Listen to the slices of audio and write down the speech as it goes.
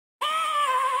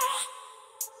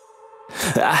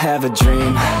I have a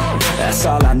dream, that's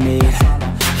all I need.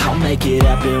 I'll make it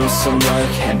happen with some work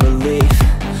and belief.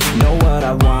 Know what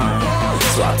I want,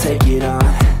 so I'll take it on.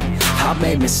 I've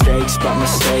made mistakes, but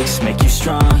mistakes make you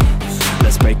strong.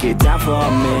 Let's break it down for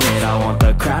a minute. I want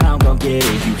the crown, I'm gon' get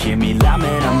it. You hear me loud,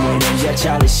 man, I'm winning. Yeah,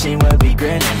 Charlie Sheen will be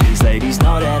grinning. These ladies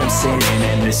know that I'm sinning,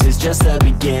 and this is just the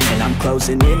beginning. I'm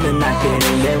closing in the ninth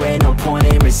inning. There ain't no point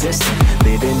in resisting.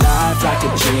 Living life like a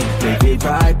dream, live it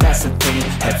right, that's the thing.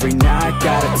 Every night,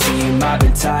 got a team, I've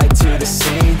been tied to the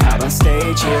scene. Out on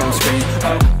stage, here I'm screaming,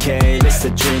 okay, it's a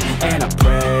dream. And I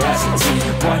pray as a team,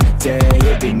 one day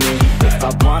it'll be me. If I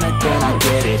want it, then I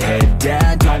get it. Head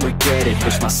down, don't regret it.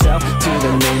 Push myself to the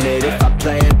limit. If I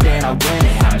play it, then I win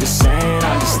it. I'm just saying,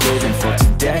 I'm just living for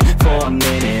today, for a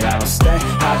minute. I don't stay,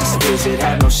 I just visit,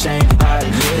 have no shame, I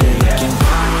admit it. Looking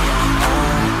right at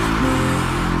me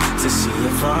to see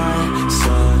if I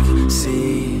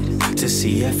succeed, to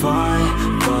see if I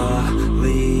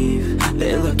believe.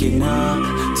 They're looking up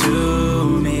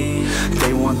to me.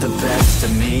 They want the best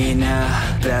of me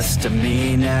now, best of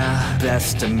me now,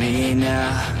 best of me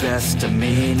now, best of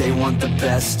me. They want the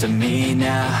best of me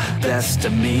now, best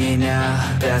of me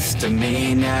now, best of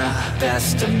me now,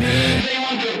 best of me. They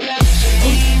want the best of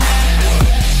me now.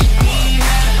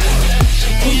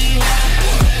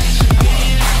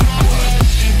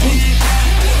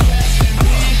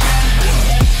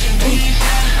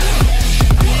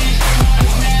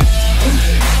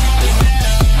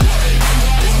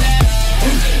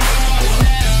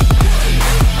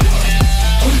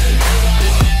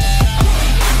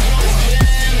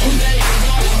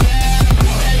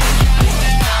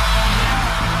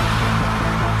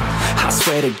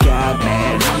 Swear to God,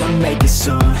 man, I'ma make it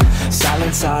soon.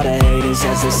 Silence all the haters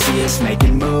as they see us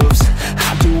making moves.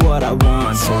 I do what I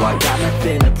want, so I got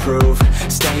nothing to prove.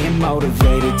 Staying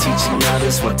motivated, teaching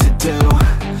others what to do.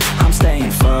 I'm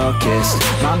staying focused,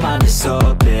 my mind is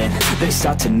open. They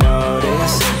start to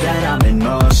notice that I'm in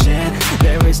motion.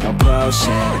 There is no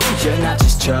potion, you're not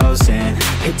just chosen.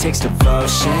 It takes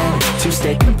devotion to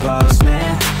stay composed,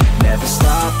 man. Never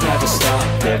stop,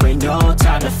 there ain't no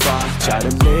time to fall. Try to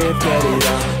live, get it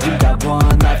all. You got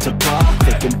one life to ball.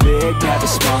 Thinking big, never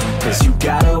small, cause you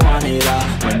gotta want it all.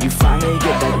 When you finally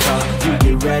get that call, you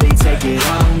get ready, take it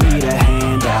on. Need a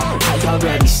hand out, I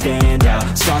already stand out.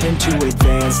 Starting to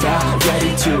advance now,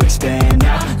 ready to expand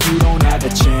now. You don't have a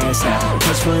chance now,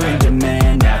 cause we're in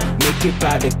demand now. Make it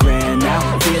by the grand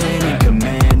now, feeling in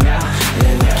command now.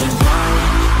 They're looking right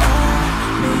at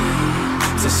me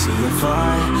to see if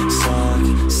I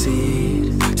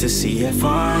succeed, to see if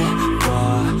I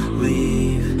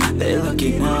believe. They're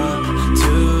looking up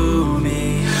to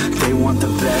me. They want the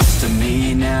best of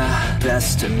me now,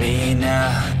 best of me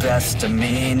now, best of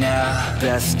me now,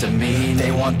 best of me.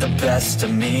 They want the best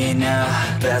of me now,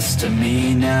 best of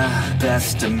me now,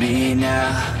 best of me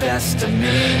now, best of me.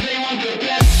 They want the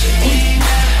best of me now.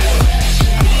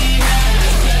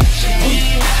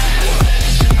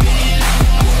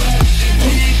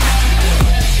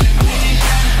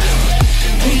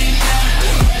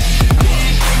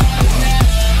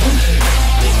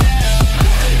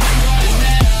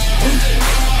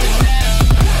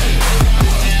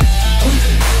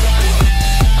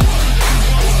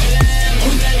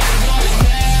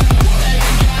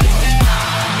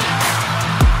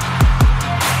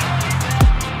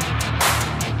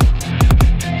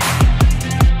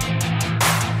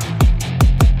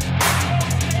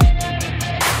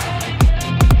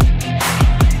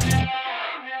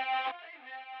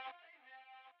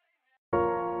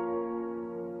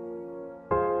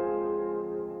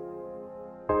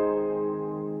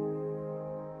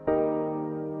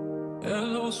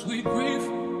 Hello, sweet grief.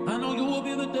 I know you will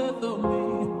be the death of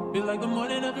me. Feel like the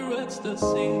morning after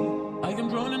ecstasy. I am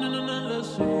drowning in an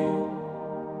endless sea.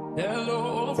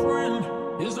 Hello, old friend.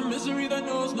 It's a misery that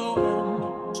knows no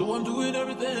end. So I'm doing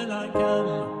everything I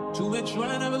can to make sure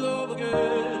I never love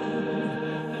again.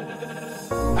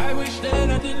 I wish that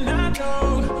I did not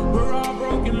know where our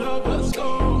broken lovers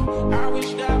go. I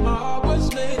wish that my heart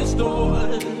was made of stone.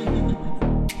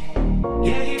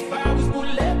 Yeah, if I was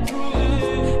bulletproof,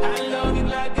 I love you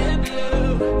like a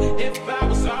glue. If I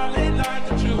was solid like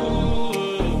the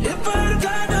truth, if I had a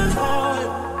diamond heart,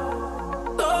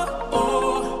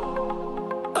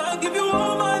 I'd give you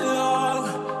all my love.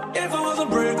 If I was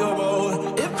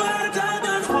unbreakable, if I had a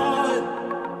diamond heart,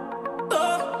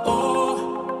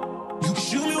 you could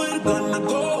shoot me with a gun of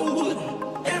gold.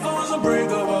 If I was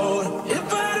unbreakable,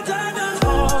 if I had a diamond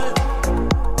heart,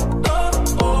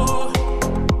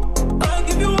 I'd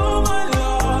give you all my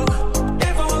love.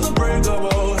 If I was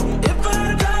unbreakable, if I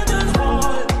had a diamond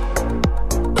heart,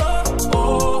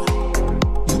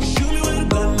 you could shoot me with a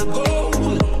gun of gold.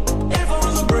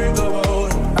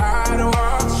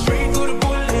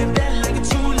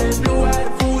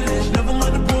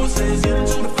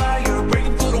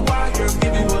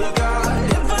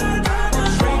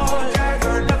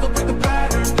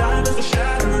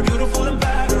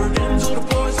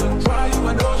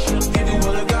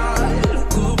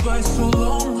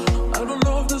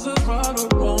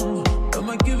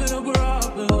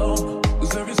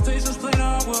 when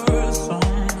I was song.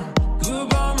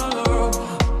 Goodbye, my love.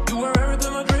 You were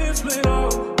everything my dreams made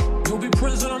of. You'll be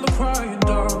prison on the crying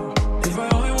dog. If I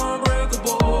only were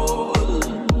unbreakable.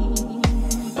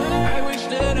 I wish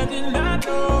that I did not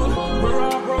know we're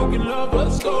all broken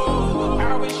lovers go.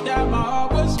 I wish that my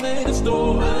heart was made of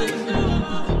stone.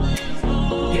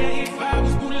 Yeah, if I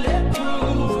was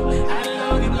bulletproof, I'd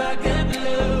love you like a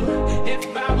blue.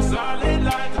 If I was solid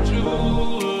like a Jew.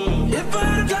 If I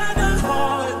had a diamond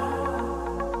heart,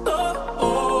 oh,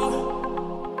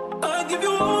 oh, I'd give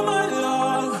you all my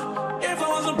love. If I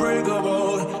was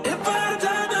unbreakable. If I had a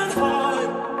diamond heart,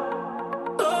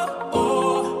 oh,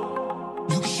 oh,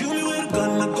 you could shoot me with a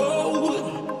gun to go.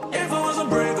 If I was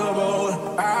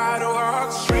unbreakable, I'd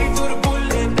walk straight through the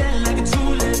bullet, then like a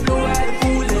tulip, blow out the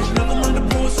foolish, never mind the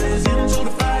process, into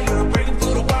the fire, breaking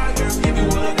through the wire, give you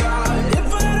what I got.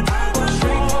 If I had a diamond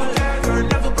straight to the dagger,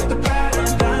 never break the pattern,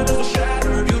 diamonds will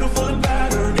shatter, beautiful and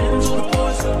battered, into the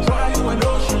poison, dry you an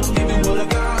ocean, give you what I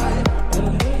got.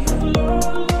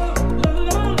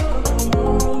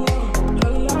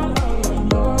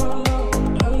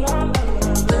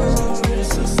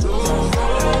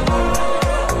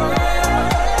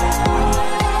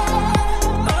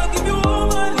 I'll give you all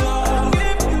my love,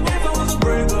 if I was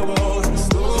unbreakable.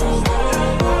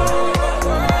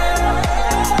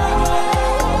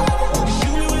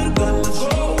 Shoot me with a gun, let's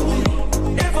go.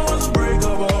 If I was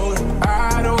unbreakable,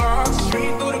 I'd walk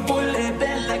straight through the bullet,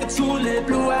 bend like a tulip,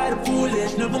 blue eyed and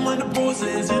foolish, never mind the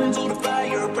process, into the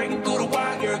fire, breaking through the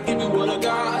wire, give me what I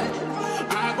got.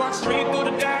 I walk straight through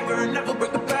the dagger, never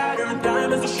break the pattern,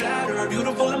 diamonds will shatter,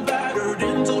 beautiful and battered,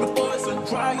 into the poison,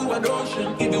 try you an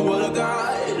ocean, give you what I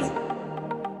got.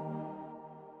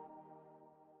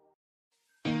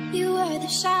 You were the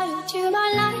shadow to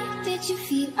my light. Did you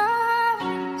feel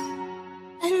us?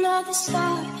 Another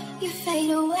star, you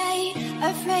fade away.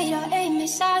 Afraid our aim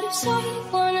is out of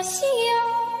sight. Wanna see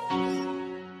us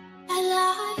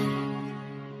alive.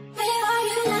 Where are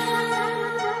you now?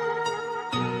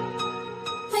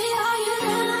 Where are you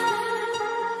now?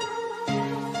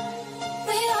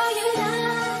 Where are you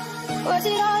now? Was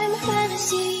it all in my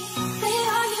fantasy? Where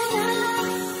are you now?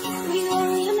 We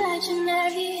only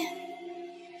imaginary.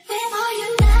 Where are you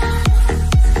now?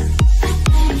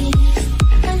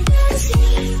 I'm gonna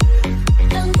see.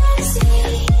 I'm gonna see.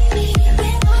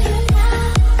 Where are you now?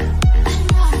 I'm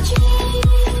not a dream.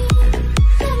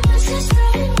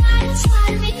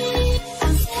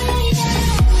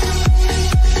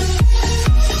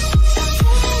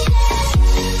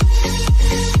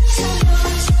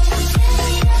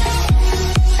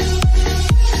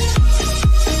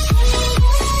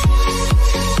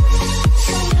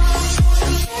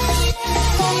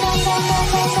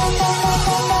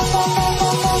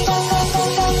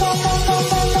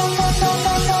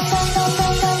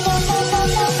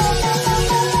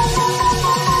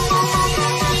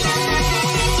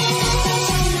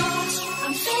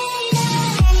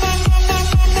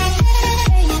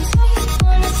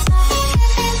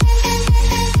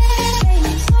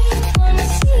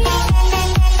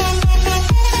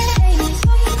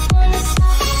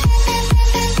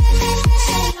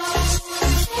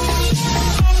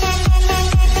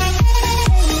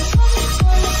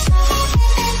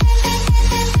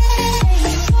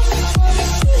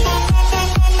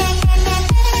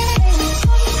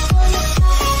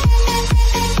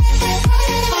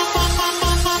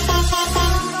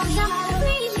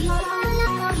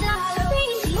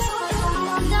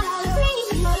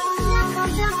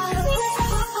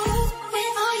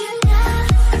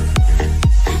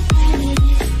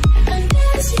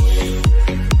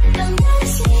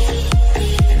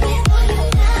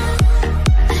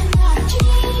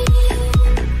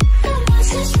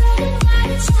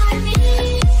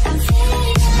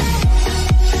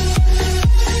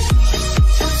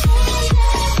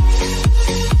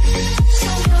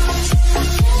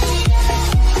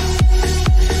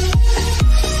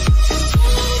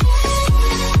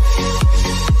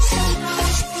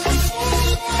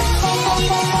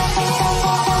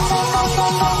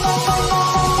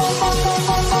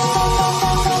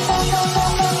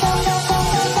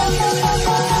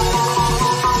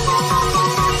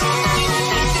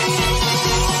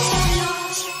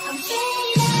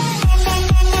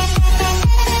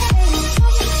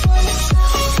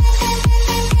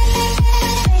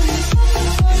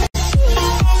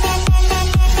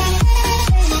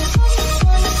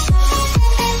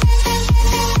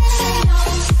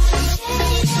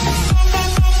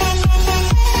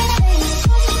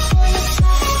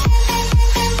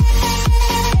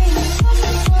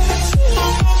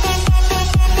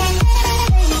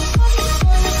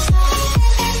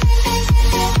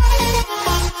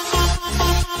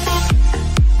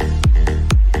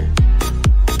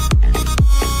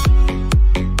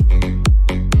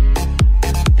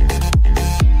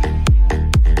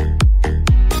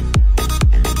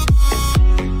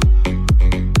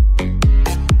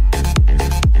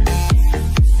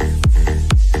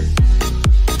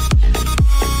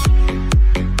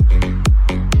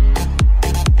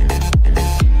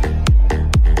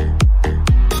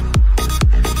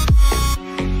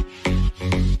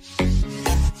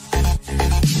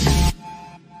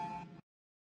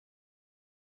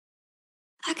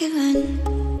 I could run,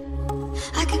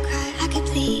 I could cry, I could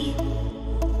plead.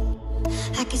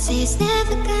 I could say it's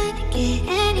never gonna get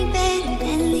any better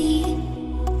than leave.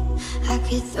 I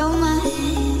could throw my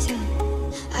hands up,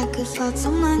 I could fall to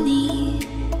my knees.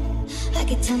 I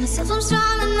could tell myself I'm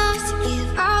strong enough to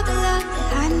give all the love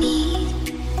that I need.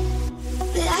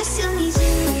 But I still need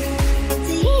you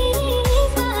to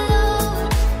ease my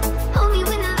load. Hold me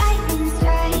when the lightning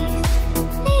strikes.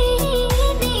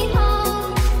 Lead me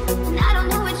home when I don't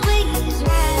know which way is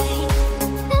right.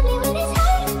 Love me when it's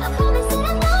hard, I promise that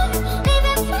I'm not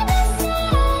leaving from the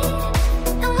side.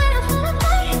 And when I fall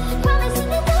apart, promise in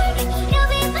the dark, you'll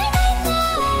be my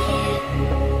nightlight.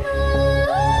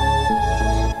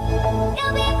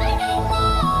 You'll be my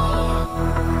nightlight.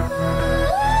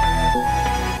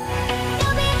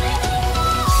 You'll be my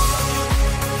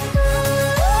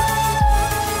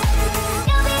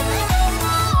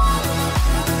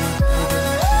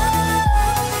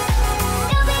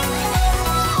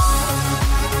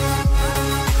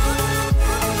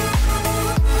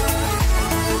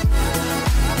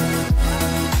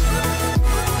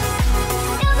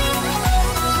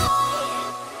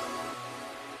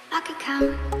I could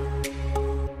count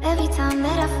every time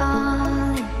that I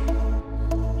fall in.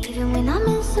 Even when I'm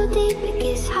in so deep, it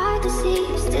gets hard to see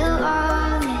you're still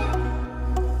all in.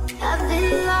 I've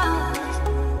been lost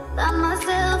by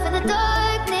myself in the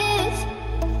darkness.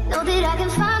 Know that I can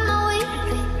find my way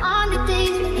even on the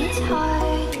days when it's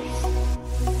hardest.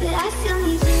 But I still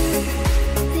need you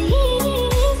to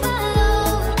ease my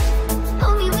load.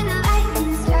 Hold me when the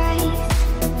lightning strikes.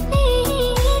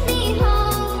 Lead me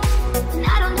home when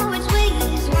I don't know which way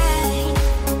is right.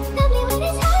 Love me when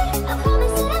it's hard, I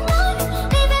promise that I'm not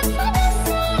leaving from the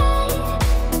side.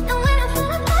 And when I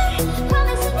fall apart,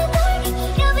 promise in the dark,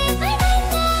 you'll be my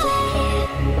nightlight.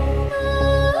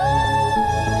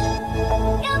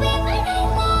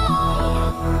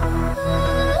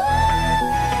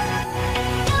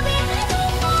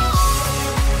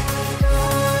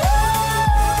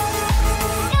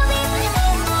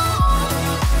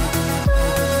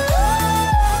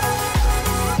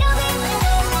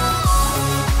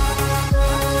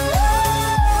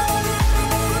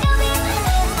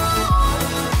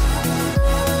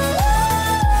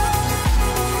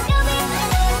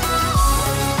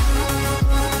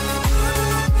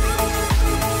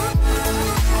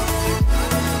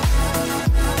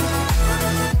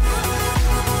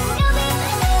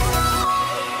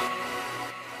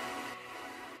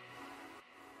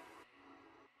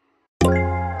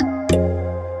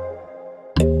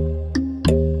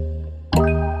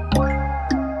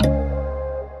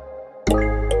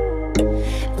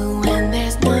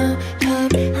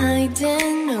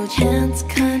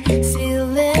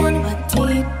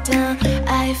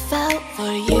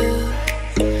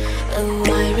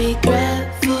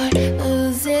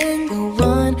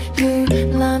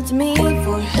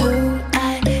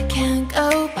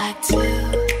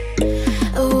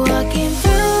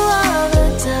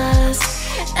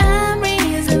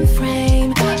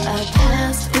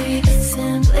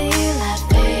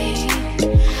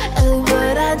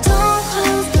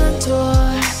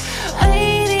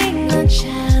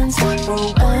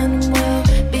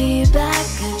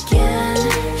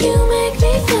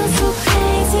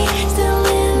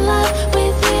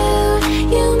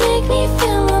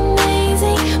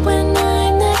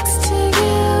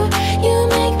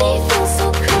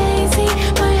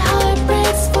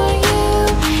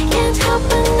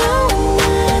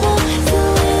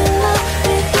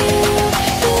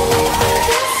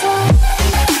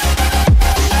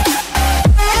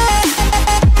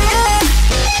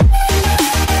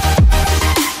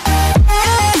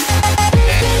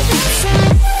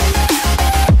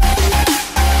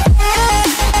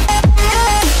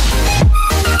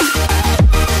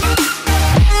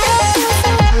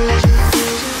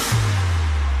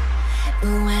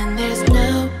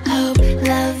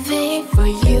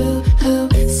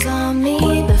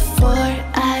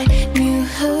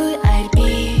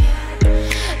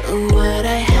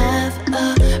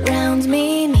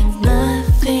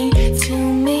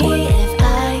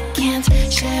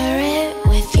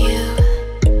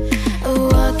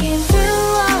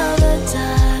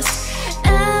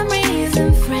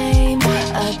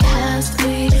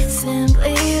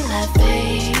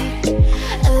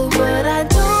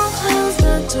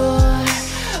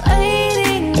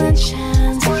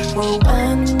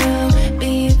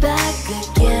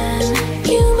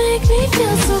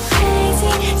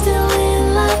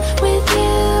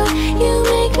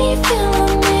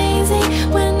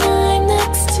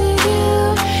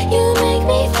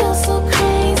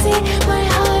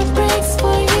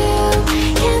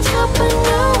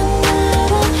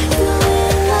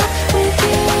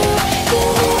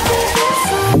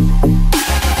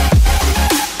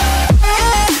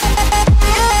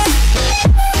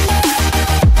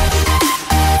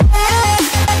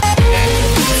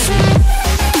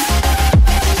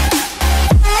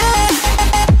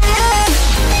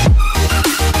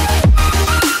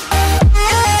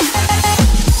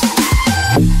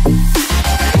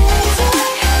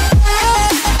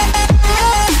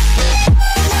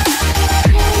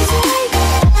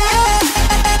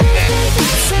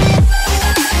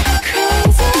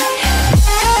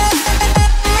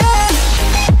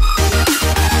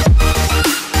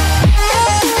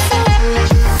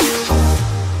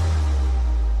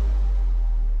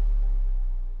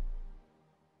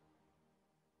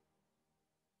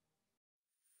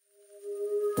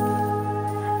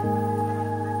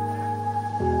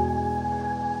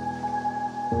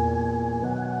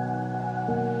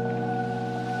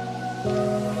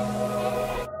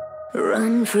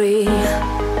 Run free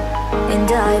and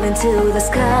dive into the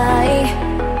sky.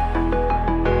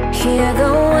 Hear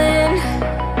the wind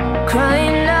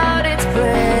crying out its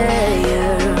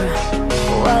prayer.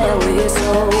 Why are we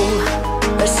so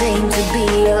ashamed to be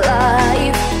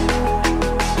alive?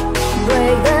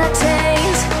 Break the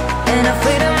chains and our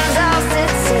freedom's ours to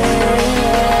take.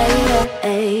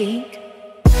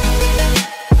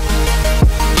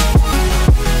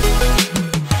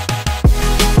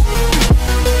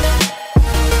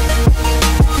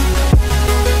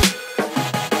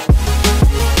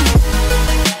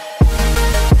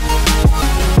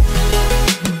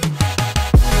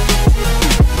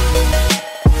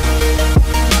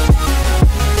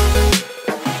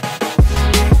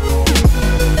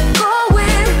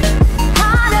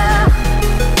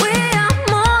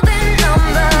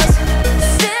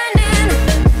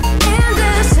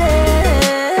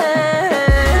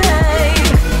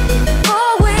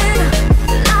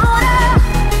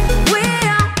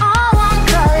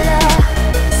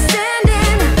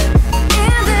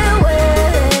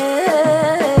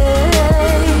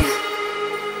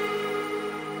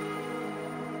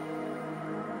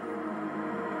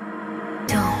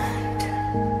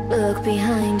 Look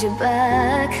behind your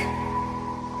back.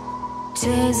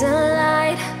 Chase a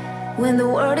light when the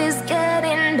world is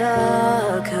getting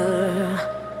darker.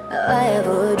 I have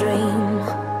a dream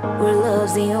where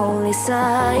love's the only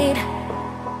side.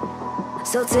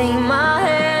 So take my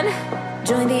hand,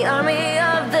 join the army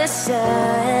of the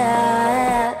shadows.